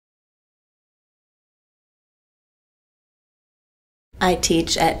I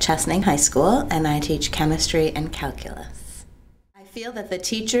teach at Chesaning High School, and I teach chemistry and calculus. I feel that the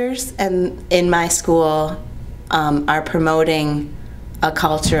teachers in my school are promoting a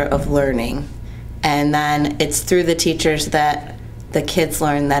culture of learning, and then it's through the teachers that the kids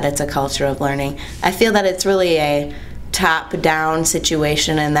learn that it's a culture of learning. I feel that it's really a top-down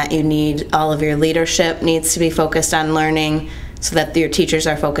situation, and that you need, all of your leadership needs to be focused on learning, so that your teachers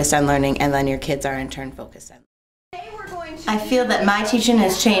are focused on learning, and then your kids are in turn focused on learning. I feel that my teaching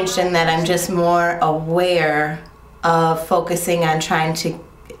has changed in that I'm just more aware of focusing on trying to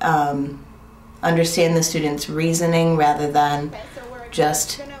understand the students' reasoning rather than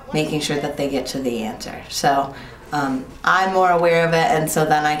just making sure that they get to the answer. So I'm more aware of it, and so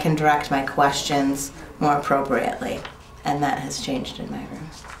then I can direct my questions more appropriately, and that has changed in my room.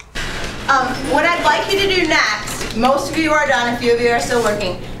 What I'd like you to do next, most of you are done, a few of you are still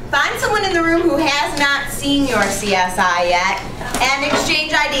working, find someone in the room who has not seen your CSI yet and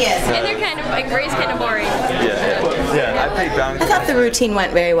exchange ideas. And they're kind of, like, Ray's kind of boring. I thought the routine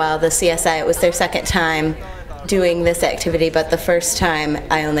went very well, the CSI. It was their second time doing this activity, but the first time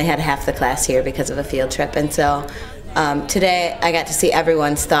I only had half the class here because of a field trip, and so today I got to see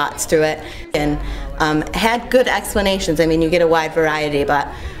everyone's thoughts through it and had good explanations. I mean, you get a wide variety, but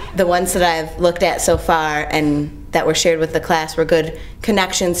the ones that I've looked at so far and that were shared with the class were good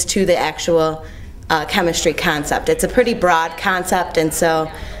connections to the actual chemistry concept. It's a pretty broad concept, and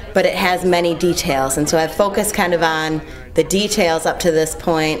so, but it has many details, and so I've focused kind of on the details up to this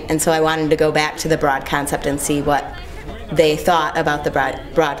point, and so I wanted to go back to the broad concept and see what they thought about the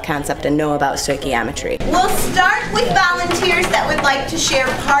broad concept and know about stoichiometry. We'll start with volunteers that would like to share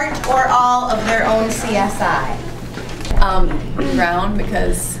part or all of their own CSI. Brown,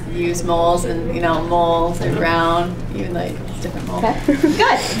 because you use moles, and moles are brown, even like different moles. Okay.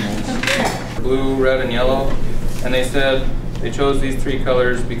 Good. Blue, red, and yellow, and they said they chose these three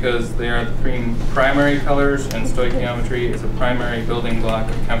colors because they are the three primary colors, and stoichiometry is a primary building block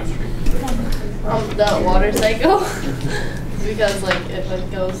of chemistry. The water cycle, because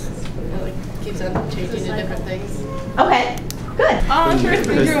it goes, it keeps on changing to different things. Okay. Good. First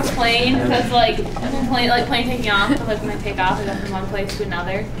we drew a plane, because plane taking off, when they take off, they go from one place to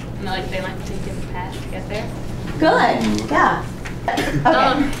another, and they like to take different paths to get there. Good. Yeah.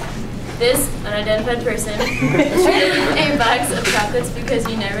 Okay. This unidentified person drew a box of chocolates because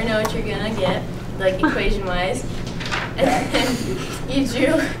you never know what you're gonna get, equation-wise. And then you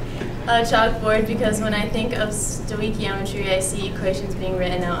drew a chalkboard because when I think of stoichiometry, I see equations being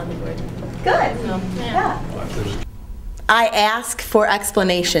written out on the board. Good. So, yeah. I ask for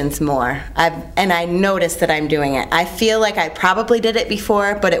explanations more, and I notice that I'm doing it. I feel like I probably did it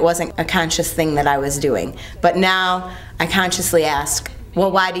before, but it wasn't a conscious thing that I was doing. But now I consciously ask, well,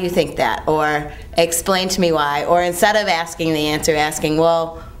 why do you think that? Or explain to me why. Or instead of asking the answer, asking,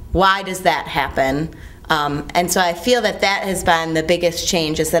 well, why does that happen? And so I feel that that has been the biggest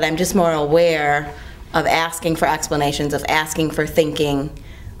change, is that I'm just more aware of asking for explanations, of asking for thinking,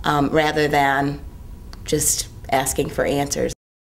 rather than just asking for answers.